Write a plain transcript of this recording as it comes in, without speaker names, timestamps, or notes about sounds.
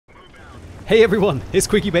Hey everyone, it's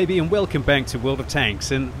QuickyBaby and welcome back to World of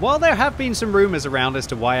Tanks. And while there have been some rumors around as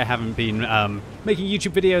to why I haven't been making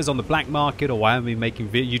YouTube videos on the black market, or why I haven't been making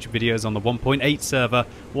YouTube videos on the 1.8 server,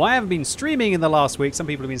 why I haven't been streaming in the last week, some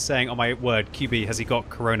people have been saying, oh my word, QB, has he got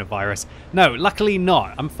coronavirus? No, luckily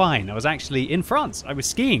not. I'm fine. I was actually in France. I was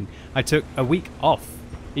skiing. I took a week off,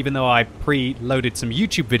 even though I pre-loaded some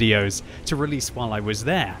YouTube videos to release while I was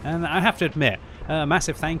there. And I have to admit, a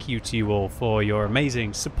massive thank you to you all for your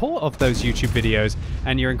amazing support of those YouTube videos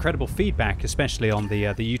and your incredible feedback, especially on the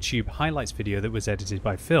YouTube highlights video that was edited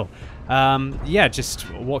by Phil. Yeah, just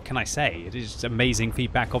what can I say? It is amazing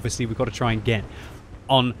feedback. Obviously, we've got to try and get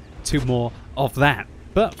on to more of that.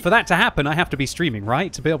 But for that to happen, I have to be streaming,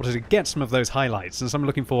 right? To be able to get some of those highlights. And so I'm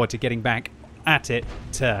looking forward to getting back at it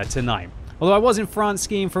tonight. Although I was in France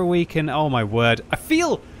skiing for a week, and oh my word, I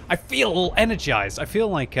feel energized. I feel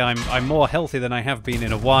like I'm more healthy than I have been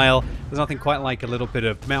in a while. There's nothing quite like a little bit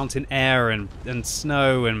of mountain air and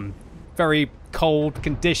snow and very cold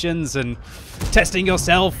conditions and testing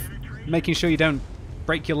yourself, making sure you don't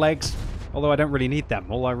break your legs. Although I don't really need them.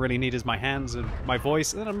 All I really need is my hands and my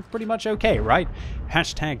voice, and I'm pretty much okay, right?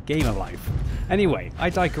 Hashtag gamer life. Anyway, I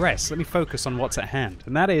digress. Let me focus on what's at hand.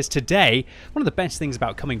 And that is, today, one of the best things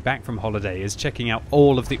about coming back from holiday is checking out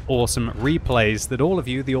all of the awesome replays that all of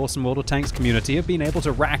you, the awesome World of Tanks community, have been able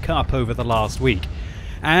to rack up over the last week.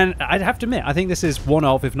 And I'd have to admit, I think this is one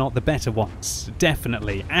of, if not the better ones.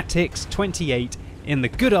 Definitely. T28 in the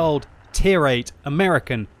good old Tier 8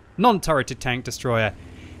 American non-turreted tank destroyer.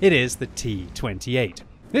 It is the T28.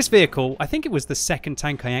 This vehicle, I think it was the second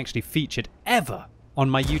tank I actually featured ever on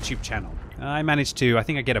my YouTube channel. I managed to, I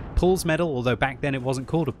think I get a Pulls medal, although back then it wasn't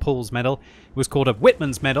called a Pulls medal. It was called a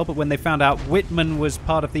Whitman's medal, but when they found out Whitman was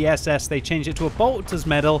part of the SS, they changed it to a Bolter's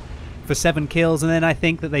medal for 7 kills, and then I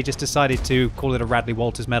think that they just decided to call it a Radley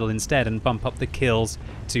Walters medal instead and bump up the kills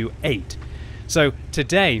to 8. So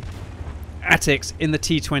today, Atix in the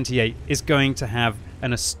T28 is going to have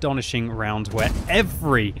an astonishing round where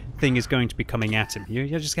everything is going to be coming at him. You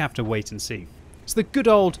just have to wait and see. It's the good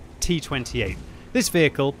old T28. This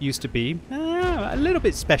vehicle used to be a little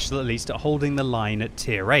bit special, at least, at holding the line at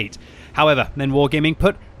Tier 8. However, then Wargaming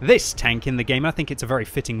put this tank in the game. I think it's a very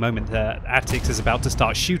fitting moment that Atix is about to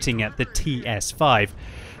start shooting at the TS5,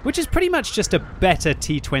 which is pretty much just a better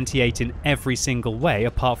T28 in every single way,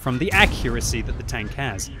 apart from the accuracy that the tank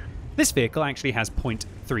has. This vehicle actually has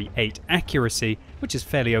 .38 accuracy, which is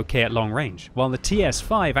fairly okay at long range, while the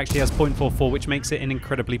TS5 actually has .44, which makes it an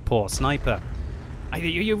incredibly poor sniper.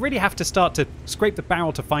 You really have to start to scrape the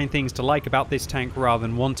barrel to find things to like about this tank rather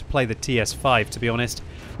than want to play the TS5, to be honest.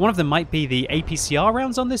 One of them might be the APCR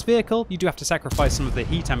rounds on this vehicle. You do have to sacrifice some of the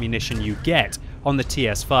heat ammunition you get on the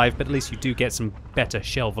TS5, but at least you do get some better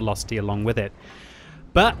shell velocity along with it.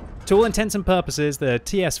 But to all intents and purposes, the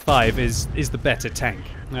TS5 is the better tank,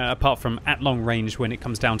 apart from at long range when it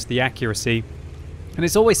comes down to the accuracy. And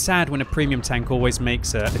it's always sad when a premium tank always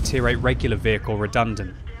makes a Tier 8 regular vehicle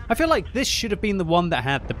redundant. I feel like this should have been the one that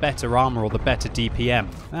had the better armor or the better DPM.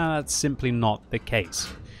 That's simply not the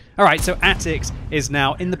case. Alright, so Atix is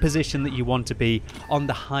now in the position that you want to be, on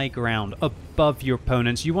the high ground, above your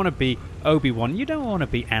opponents. You want to be Obi-Wan, you don't want to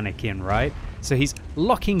be Anakin, right? So he's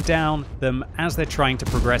locking down them as they're trying to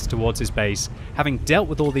progress towards his base. Having dealt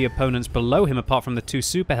with all the opponents below him, apart from the 2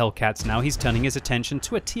 Super Hellcats, now he's turning his attention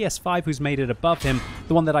to a TS5 who's made it above him,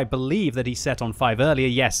 the one that I believe that he set on 5 earlier,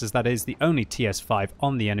 yes, as that is the only TS5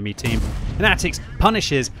 on the enemy team. And Atix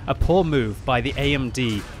punishes a poor move by the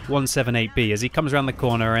AMD 178B as he comes around the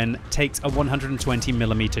corner and takes a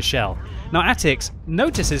 120mm shell. Now Atix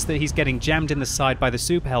notices that he's getting jammed in the side by the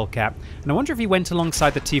Super Hellcat, and I wonder if he went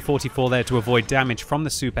alongside the T44 there to avoid damage from the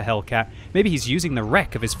Super Hellcat. Maybe he's using the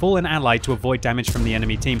wreck of his fallen ally to avoid damage from the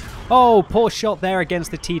enemy team. Oh, poor shot there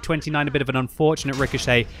against the T29, a bit of an unfortunate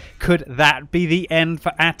ricochet. Could that be the end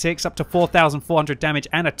for Atix? Up to 4,400 damage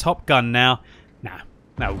and a top gun now. Nah.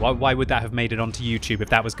 No, why would that have made it onto YouTube if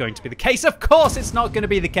that was going to be the case? Of course it's not going to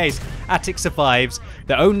be the case. Atix survives.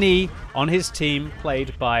 The Oni on his team,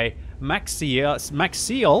 played by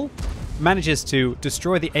Maxiol, manages to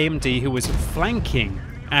destroy the AMD who was flanking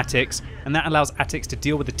Atix, and that allows Atix to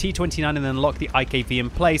deal with the T29 and then lock the IKV in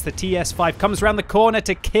place. The TS5 comes around the corner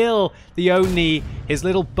to kill the Oni, his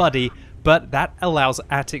little buddy, but that allows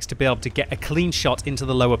Atix to be able to get a clean shot into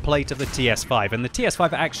the lower plate of the TS5, and the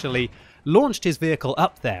TS5 actually launched his vehicle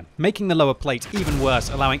up there, making the lower plate even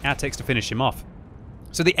worse, allowing Atix to finish him off.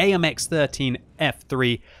 So the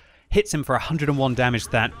AMX-13F3 hits him for 101 damage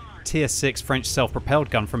to that, tier 6 French self-propelled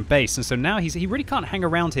gun from base, and so now he really can't hang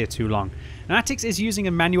around here too long. And Atix is using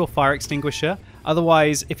a manual fire extinguisher.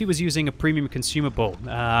 Otherwise, if he was using a premium consumable,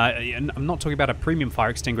 I'm not talking about a premium fire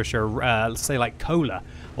extinguisher, let's say like Cola,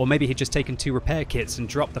 or maybe he'd just taken 2 repair kits and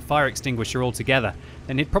dropped the fire extinguisher altogether,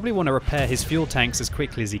 then he'd probably want to repair his fuel tanks as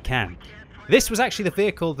quickly as he can. This was actually the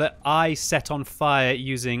vehicle that I set on fire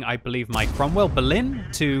using, I believe, my Cromwell Berlin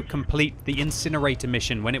to complete the incinerator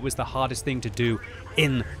mission when it was the hardest thing to do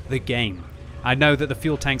in the game. I know that the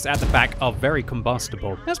fuel tanks at the back are very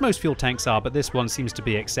combustible, as most fuel tanks are, but this one seems to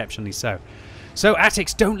be exceptionally so. So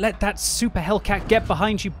Atix, don't let that Super Hellcat get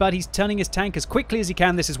behind you, bud. He's turning his tank as quickly as he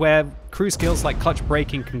can. This is where crew skills like clutch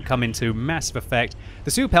braking can come into massive effect.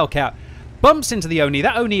 The Super Hellcat bumps into the Oni.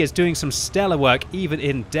 That Oni is doing some stellar work. Even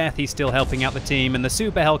in death, he's still helping out the team. And the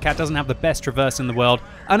Super Hellcat doesn't have the best traverse in the world.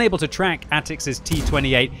 Unable to track Atix's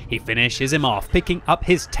T28, he finishes him off, picking up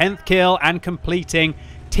his 10th kill and completing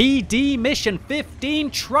TD Mission 15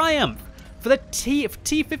 Triumph. For the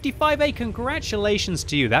T58, congratulations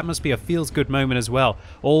to you. That must be a feels-good moment as well.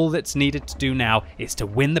 All that's needed to do now is to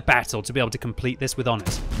win the battle to be able to complete this with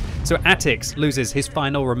honors. So Atix loses his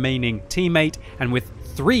final remaining teammate, and with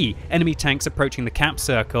 3 enemy tanks approaching the cap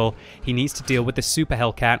circle, he needs to deal with the Super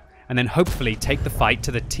Hellcat and then hopefully take the fight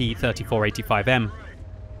to the T3485M.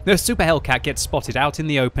 The Super Hellcat gets spotted out in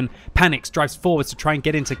the open, panics, drives forwards to try and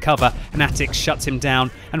get into cover, and Atix shuts him down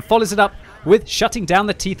and follows it up with shutting down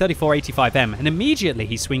the T3485M, and immediately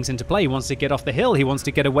he swings into play. He wants to get off the hill, he wants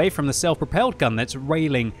to get away from the self-propelled gun that's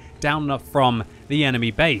railing down from the enemy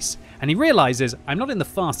base. And he realizes, I'm not in the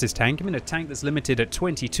fastest tank, I'm in a tank that's limited at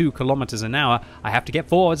 22 kilometers an hour. I have to get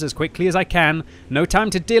forwards as quickly as I can. No time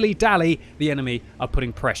to dilly-dally. The enemy are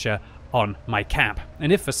putting pressure on my cap.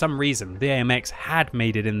 And if for some reason the AMX had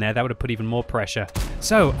made it in there, that would have put even more pressure.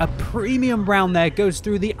 So a premium round there goes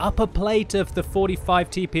through the upper plate of the 45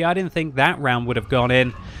 TP. I didn't think that round would have gone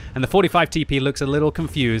in. And the 45 TP looks a little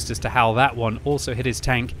confused as to how that one also hit his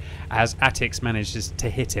tank, as Atix manages to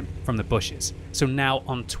hit him from the bushes. So now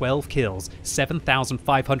on 12 kills,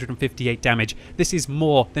 7,558 damage. This is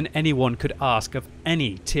more than anyone could ask of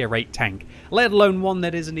any tier 8 tank, let alone one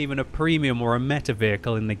that isn't even a premium or a meta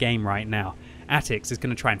vehicle in the game right now. Atix is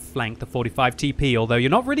going to try and flank the 45 TP, although you're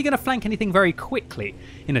not really going to flank anything very quickly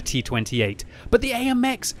in a T28. But the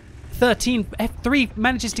AMX 13 F3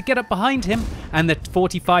 manages to get up behind him, and the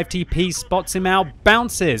 45 TP spots him out,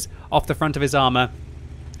 bounces off the front of his armor.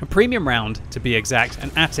 A premium round, to be exact,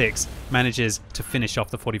 and Atix manages to finish off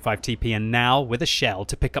the 45 TP, and now with a shell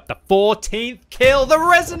to pick up the 14th kill, the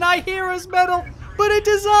Resonite Heroes medal. But a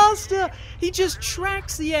disaster! He just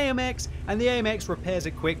tracks the AMX, and the AMX repairs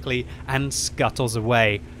it quickly and scuttles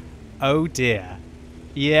away. Oh dear.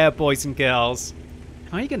 Yeah, boys and girls.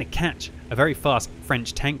 How are you going to catch a very fast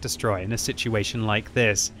French tank destroyer in a situation like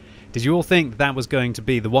this? Did you all think that was going to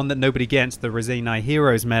be the one that nobody gets, the Resonite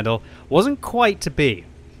Heroes medal? Wasn't quite to be.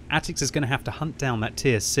 Atix is going to have to hunt down that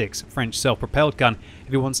tier 6 French self-propelled gun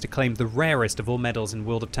if he wants to claim the rarest of all medals in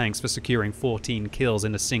World of Tanks for securing 14 kills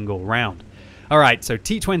in a single round. Alright, so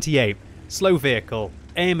T28, slow vehicle,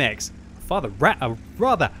 AMX, a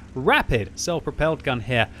rather rapid self-propelled gun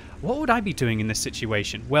here. What would I be doing in this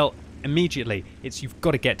situation? Well, immediately, you've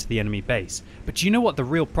got to get to the enemy base. But do you know what the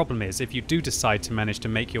real problem is if you do decide to manage to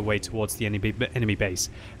make your way towards the enemy base?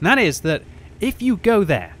 And that is that if you go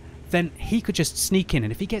there, then he could just sneak in,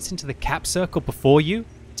 and if he gets into the cap circle before you,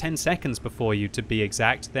 10 seconds before you to be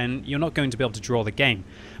exact, then you're not going to be able to draw the game.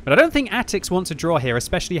 But I don't think Atix wants to draw here,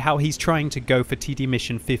 especially how he's trying to go for TD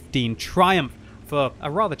Mission 15 Triumph for a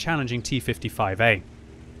rather challenging T55A.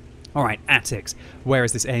 Alright, Atix, where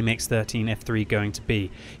is this AMX 13 F3 going to be?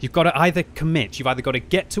 You've got to either commit, you've either got to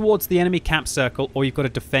get towards the enemy cap circle, or you've got to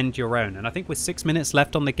defend your own. And I think with 6 minutes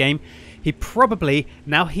left on the game, he probably,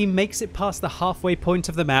 now he makes it past the halfway point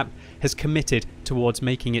of the map, has committed towards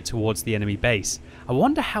making it towards the enemy base. I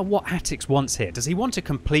wonder what Atix wants here. Does he want to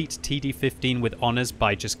complete TD15 with honors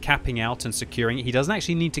by just capping out and securing it? He doesn't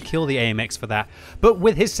actually need to kill the AMX for that. But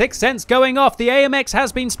with his 6th sense going off, the AMX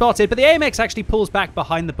has been spotted, but the AMX actually pulls back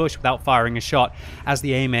behind the bush without firing a shot, as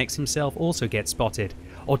the AMX himself also gets spotted.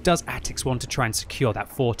 Or does Atix want to try and secure that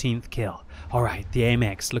 14th kill? Alright, the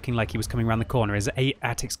AMX looking like he was coming around the corner. Is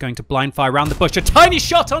Atix going to blind fire around the bush? A tiny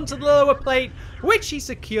shot onto the lower plate, which he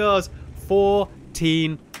secures.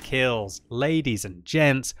 14 kills. Ladies and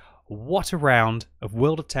gents, what a round of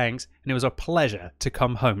World of Tanks, and it was a pleasure to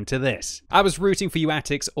come home to this. I was rooting for you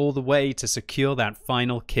Attics all the way to secure that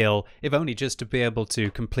final kill, if only just to be able to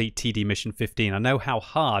complete TD Mission 15. I know how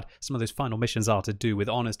hard some of those final missions are to do with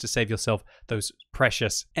honors to save yourself those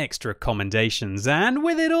precious extra commendations. And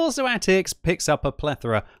with it also, Attics picks up a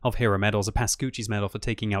plethora of hero medals, a Pascucci's medal for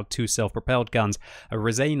taking out 2 self-propelled guns, a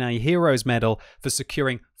Rezene Heroes medal for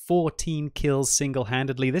securing 14 kills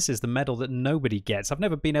single-handedly. This is the medal that nobody gets. I've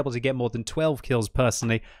never been able to get more than 12 kills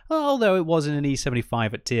personally, although it was in an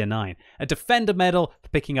E75 at tier 9. A Defender medal for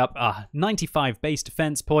picking up 95 base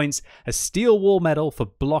defense points, a Steel Wall medal for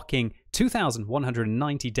blocking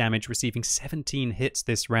 2,190 damage, receiving 17 hits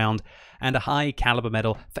this round, and a High Caliber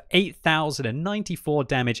medal for 8,094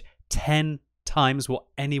 damage, 10 times what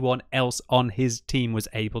anyone else on his team was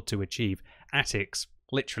able to achieve. Attics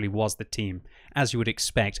literally was the team, as you would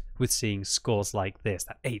expect with seeing scores like this.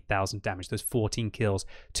 That 8,000 damage, those 14 kills,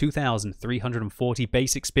 2,340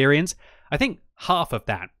 base experience. I think half of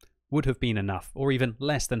that would have been enough, or even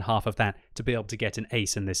less than half of that, to be able to get an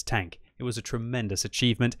ace in this tank. It was a tremendous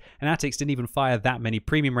achievement, and Attics didn't even fire that many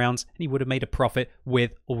premium rounds, and he would have made a profit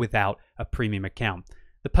with or without a premium account.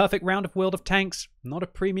 The perfect round of World of Tanks, not a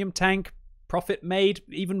premium tank, profit made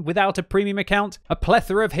even without a premium account, a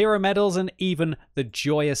plethora of hero medals, and even the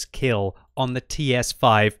joyous kill on the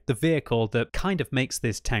TS5, the vehicle that kind of makes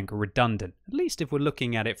this tank redundant, at least if we're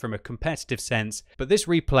looking at it from a competitive sense. But this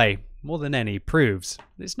replay, more than any, proves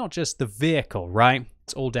it's not just the vehicle, right?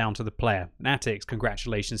 It's all down to the player. And Attics,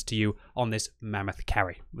 congratulations to you on this mammoth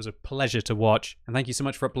carry. It was a pleasure to watch, and thank you so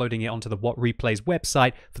much for uploading it onto the What Replays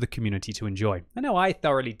website for the community to enjoy. I know I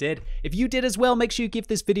thoroughly did. If you did as well, make sure you give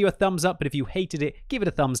this video a thumbs up, but if you hated it, give it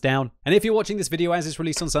a thumbs down. And if you're watching this video as it's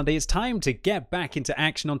released on Sunday, it's time to get back into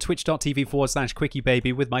action on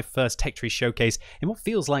twitch.tv/QuickyBaby with my first Tech Tree showcase in what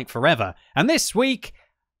feels like forever. And this week,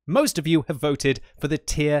 most of you have voted for the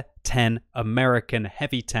Tier 10 American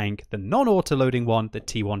heavy tank, the non-auto-loading one, the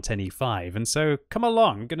T110E5. And so come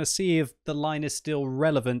along, I'm going to see if the line is still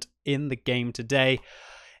relevant in the game today.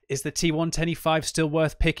 Is the T110E5 still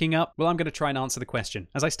worth picking up? Well, I'm going to try and answer the question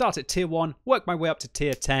as I start at Tier 1, work my way up to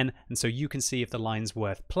Tier 10, and so you can see if the line's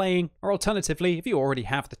worth playing. Or alternatively, if you already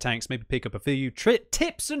have the tanks, maybe pick up a few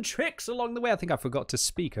tips and tricks along the way. I think I forgot to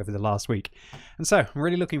speak over the last week. And so I'm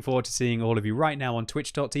really looking forward to seeing all of you right now on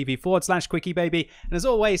twitch.tv/QuickyBaby. And as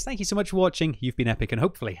always, thank you so much for watching. You've been epic, and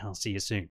hopefully I'll see you soon.